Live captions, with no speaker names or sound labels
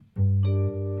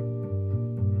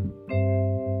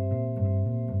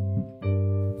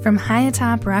From high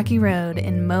atop Rocky Road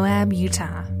in Moab,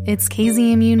 Utah, it's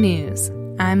KZMU News.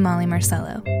 I'm Molly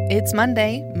Marcello. It's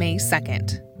Monday, May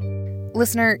 2nd.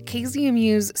 Listener,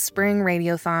 KZMU's Spring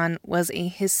Radiothon was a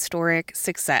historic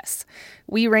success.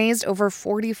 We raised over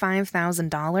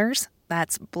 $45,000.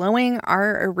 That's blowing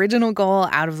our original goal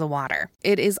out of the water.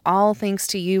 It is all thanks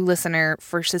to you, listener,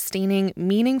 for sustaining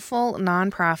meaningful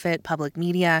nonprofit public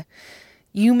media.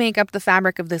 You make up the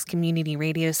fabric of this community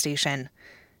radio station.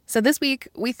 So this week,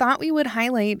 we thought we would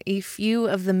highlight a few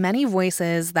of the many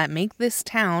voices that make this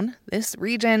town, this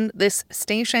region, this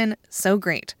station so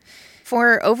great.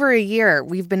 For over a year,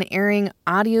 we've been airing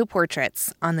audio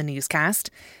portraits on the newscast.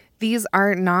 These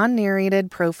are non-narrated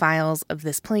profiles of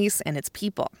this place and its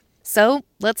people. So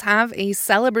let's have a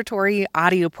celebratory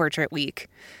audio portrait week.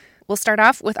 We'll start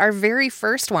off with our very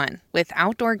first one with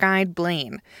outdoor guide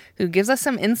Blaine, who gives us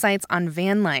some insights on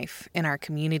van life in our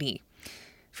community.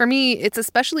 For me, it's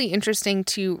especially interesting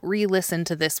to re-listen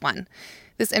to this one.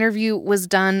 This interview was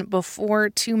done before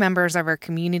two members of our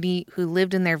community who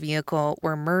lived in their vehicle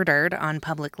were murdered on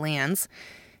public lands.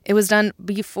 It was done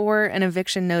before an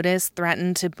eviction notice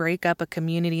threatened to break up a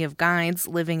community of guides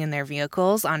living in their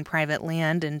vehicles on private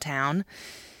land in town.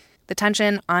 The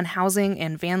tension on housing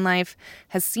and van life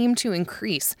has seemed to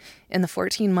increase in the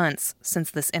 14 months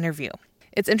since this interview.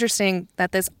 It's interesting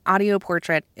that this audio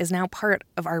portrait is now part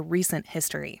of our recent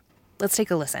history. Let's take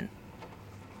a listen.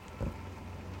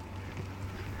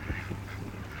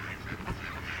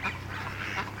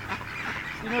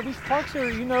 These parks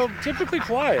are, typically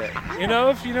quiet.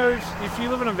 If you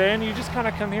live in a van, you just kind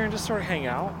of come here and just sort of hang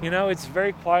out. It's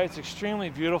very quiet. It's extremely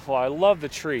beautiful. I love the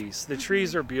trees. The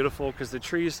trees are beautiful because the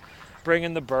trees bring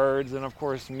in the birds, and of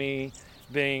course me,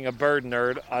 being a bird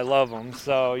nerd, I love them.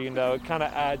 So, it kind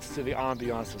of adds to the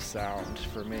ambiance of sound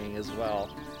for me as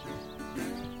well.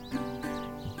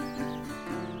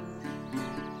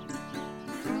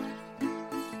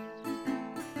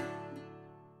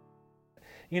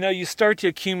 You start to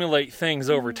accumulate things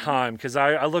over time because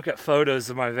I look at photos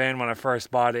of my van when I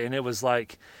first bought it, and it was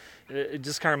like, it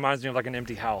just kind of reminds me of like an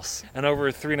empty house. And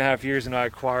over 3.5 years, I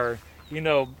acquire,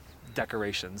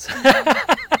 decorations.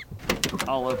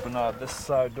 I'll open up this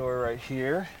side door right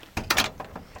here.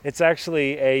 It's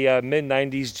actually a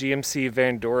mid-90s GMC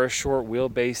Vandora short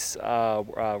wheelbase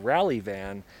rally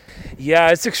van. Yeah,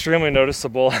 it's extremely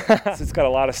noticeable. It's got a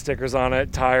lot of stickers on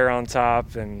it, tire on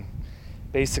top, and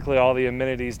basically all the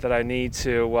amenities that I need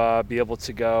to be able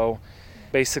to go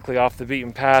basically off the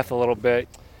beaten path a little bit.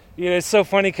 It's so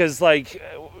funny because when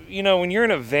you're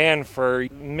in a van for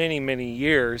many, many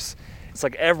years, it's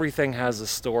like everything has a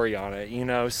story on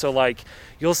it, so like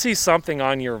you'll see something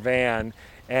on your van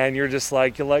and you're just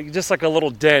like a little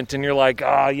dent, and you're like,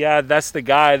 oh yeah, that's the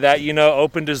guy that,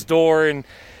 opened his door and,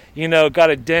 got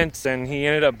a dent and he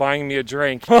ended up buying me a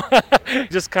drink.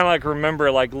 Just kind of like remember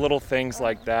like little things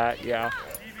like that. Yeah.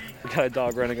 We got a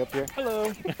dog running up here.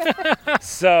 Hello.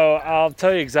 So I'll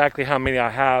tell you exactly how many I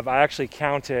have. I actually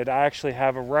counted. I actually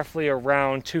have roughly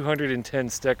around 210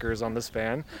 stickers on this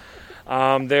van.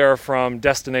 They are from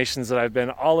destinations that I've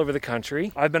been all over the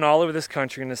country. I've been all over this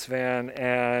country in this van,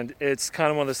 and it's kind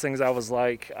of one of those things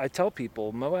I tell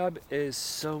people, Moab is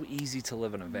so easy to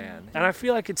live in a van. And I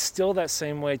feel like it's still that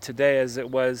same way today as it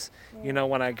was,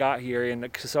 when I got here. And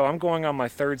so I'm going on my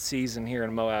third season here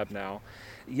in Moab now.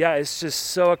 Yeah, it's just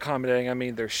so accommodating. I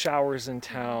mean, there's showers in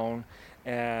town,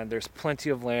 and there's plenty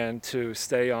of land to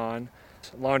stay on.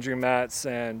 Laundromats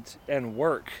and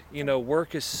work.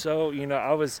 Work is so,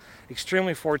 I was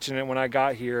extremely fortunate when I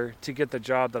got here to get the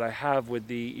job that I have with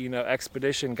the,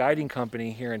 expedition guiding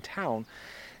company here in town.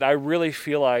 I really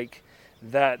feel like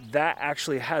that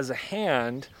actually has a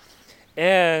hand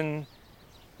in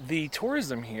the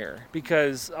tourism here,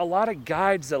 because a lot of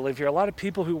guides that live here, a lot of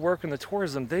people who work in the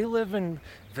tourism, they live in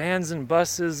vans and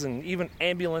buses and even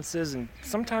ambulances and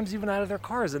sometimes even out of their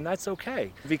cars, and that's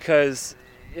okay because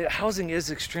housing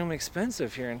is extremely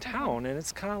expensive here in town, and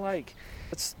it's kind of like,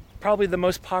 it's probably the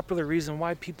most popular reason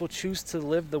why people choose to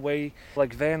live the way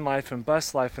like van life and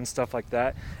bus life and stuff like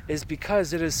that is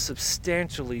because it is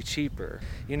substantially cheaper.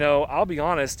 I'll be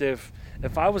honest, if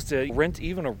I was to rent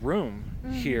even a room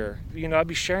here, I'd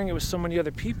be sharing it with so many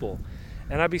other people,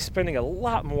 and I'd be spending a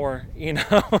lot more, than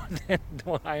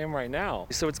what I am right now.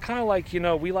 So it's kind of like,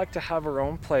 we like to have our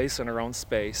own place and our own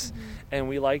space, and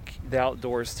we like the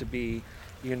outdoors to be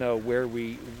where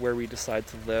we decide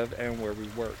to live and where we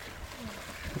work.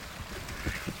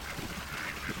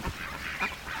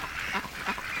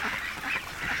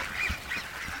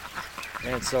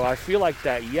 And so I feel like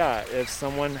that, yeah, if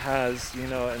someone has,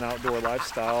 an outdoor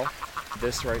lifestyle,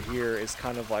 This right here is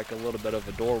kind of like a little bit of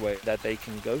a doorway that they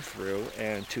can go through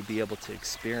and to be able to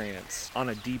experience on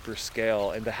a deeper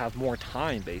scale and to have more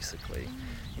time, basically.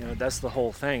 You know, that's the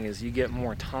whole thing, is you get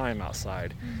more time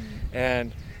outside.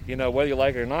 And, you know, whether you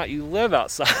like it or not, you live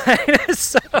outside.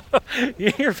 So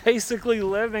you're basically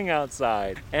living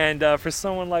outside. And for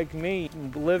someone like me,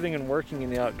 living and working in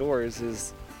the outdoors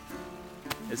is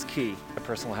key to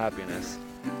personal happiness.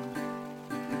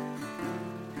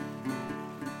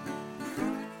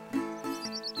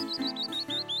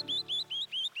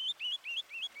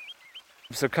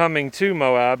 So coming to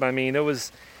Moab, I mean, it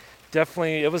was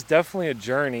definitely a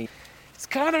journey. It's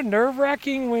kind of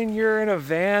nerve-wracking when you're in a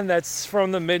van that's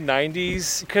from the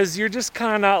mid-90s, because you're just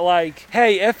kind of not like,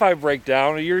 hey, if I break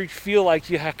down, or you feel like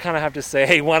you kind of have to say,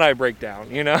 hey, when I break down,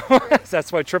 you know?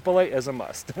 That's why AAA is a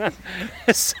must.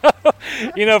 So,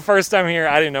 you know, first time here,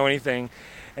 I didn't know anything.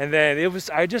 And then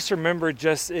I just remember it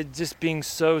just being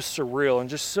so surreal and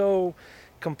just so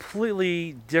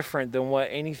completely different than what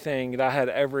anything that I had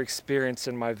ever experienced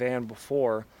in my van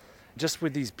before. Just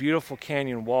with these beautiful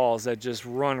canyon walls that just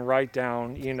run right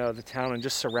down, you know, the town and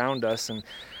just surround us. And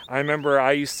I remember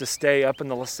I used to stay up in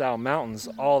the La Salle Mountains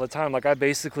all the time. Like, I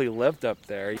basically lived up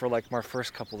there for like my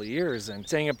first couple of years, and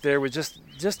staying up there with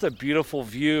just a beautiful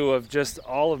view of just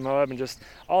all of Moab and just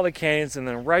all the canyons. And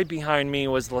then right behind me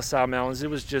was the La Salle Mountains. It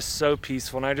was just so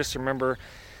peaceful. And I just remember,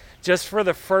 just for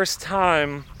the first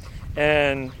time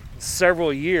and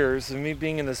several years of me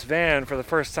being in this van, for the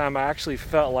first time I actually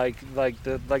felt like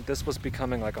this was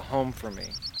becoming like a home for me.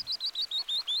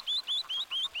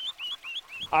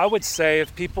 I would say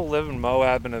if people live in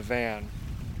Moab in a van,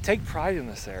 take pride in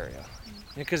this area,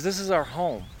 because this is our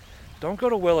home. Don't go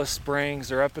to Willow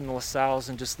Springs or up in the La Salles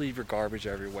and just leave your garbage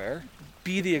everywhere.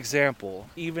 Be the example.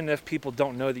 Even if people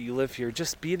don't know that you live here,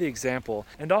 just be the example.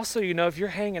 And also, you know, if you're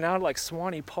hanging out at like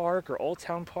Swanee Park or Old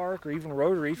Town Park or even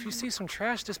Rotary, if you see some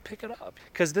trash, just pick it up,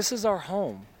 because this is our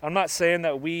home. I'm not saying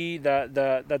that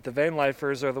that the van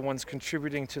lifers are the ones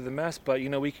contributing to the mess, but, you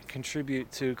know, we can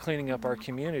contribute to cleaning up our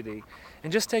community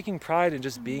and just taking pride in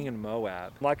just being in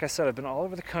Moab. Like I said, I've been all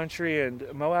over the country, and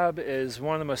Moab is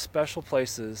one of the most special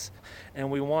places, and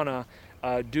we want to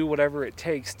do whatever it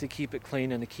takes to keep it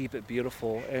clean and to keep it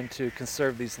beautiful and to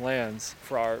conserve these lands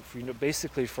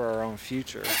basically for our own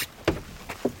future.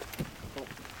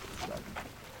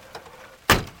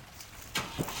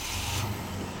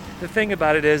 The thing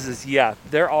about it is yeah,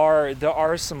 there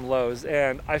are some lows,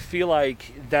 and I feel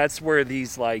like that's where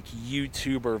these like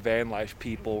YouTuber van life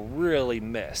people really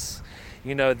miss.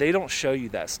 You know, they don't show you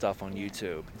that stuff on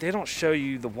YouTube. They don't show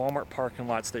you the Walmart parking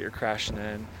lots that you're crashing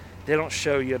in. They don't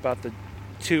show you about the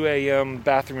 2 a.m.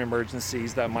 bathroom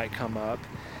emergencies that might come up.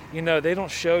 You know, they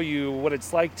don't show you what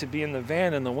it's like to be in the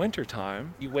van in the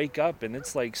wintertime. You wake up and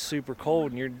it's like super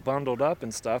cold and you're bundled up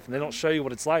and stuff, and they don't show you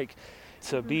what it's like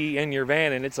to be in your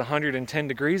van and it's 110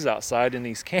 degrees outside in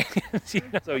these canyons. You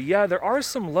know? So yeah, there are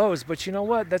some lows, but you know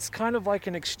what? That's kind of like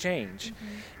an exchange.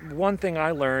 One thing I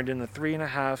learned in the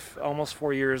 3.5, almost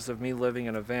 4 years of me living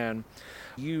in a van,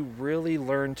 you really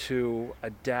learn to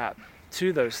adapt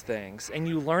to those things, and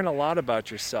you learn a lot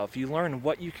about yourself. You learn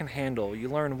what you can handle, you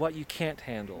learn what you can't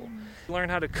handle. You learn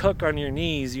how to cook on your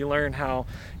knees, you learn how,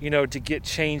 you know, to get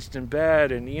changed in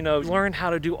bed, and, you know, learn how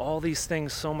to do all these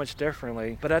things so much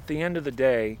differently. But at the end of the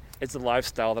day, it's a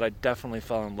lifestyle that I definitely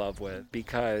fell in love with,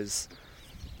 because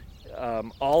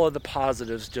all of the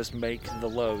positives just make the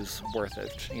lows worth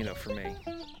it, you know, for me.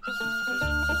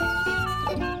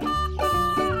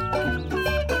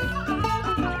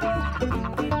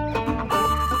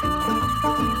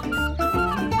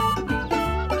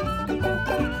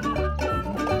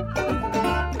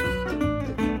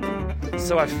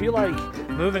 So I feel like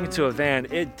moving to a van,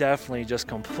 it definitely just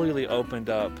completely opened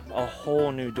up a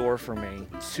whole new door for me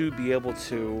to be able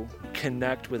to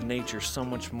connect with nature so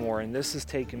much more. And this has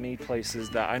taken me places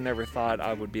that I never thought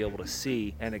I would be able to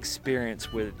see and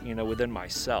experience with, you know, within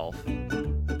myself.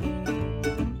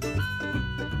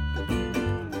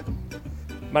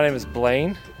 My name is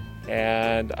Blaine,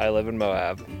 and I live in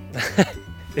Moab.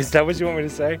 Is that what you want me to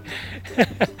say?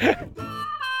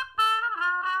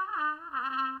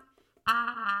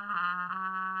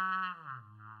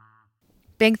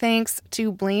 Big thanks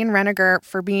to Blaine Reniger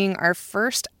for being our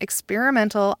first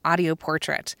experimental audio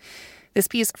portrait. This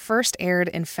piece first aired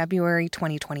in February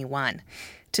 2021.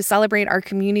 To celebrate our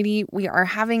community, we are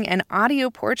having an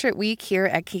audio portrait week here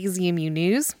at KZMU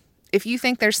News. If you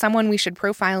think there's someone we should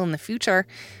profile in the future,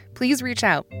 please reach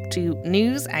out to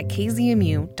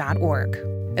news@kzmu.org.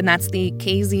 And that's the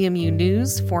KZMU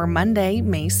News for Monday,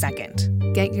 May 2nd.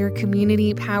 Get your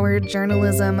community-powered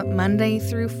journalism Monday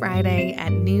through Friday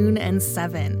at noon and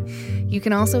 7. You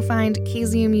can also find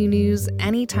KZMU News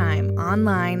anytime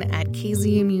online at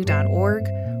kzmu.org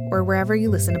or wherever you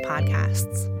listen to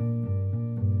podcasts.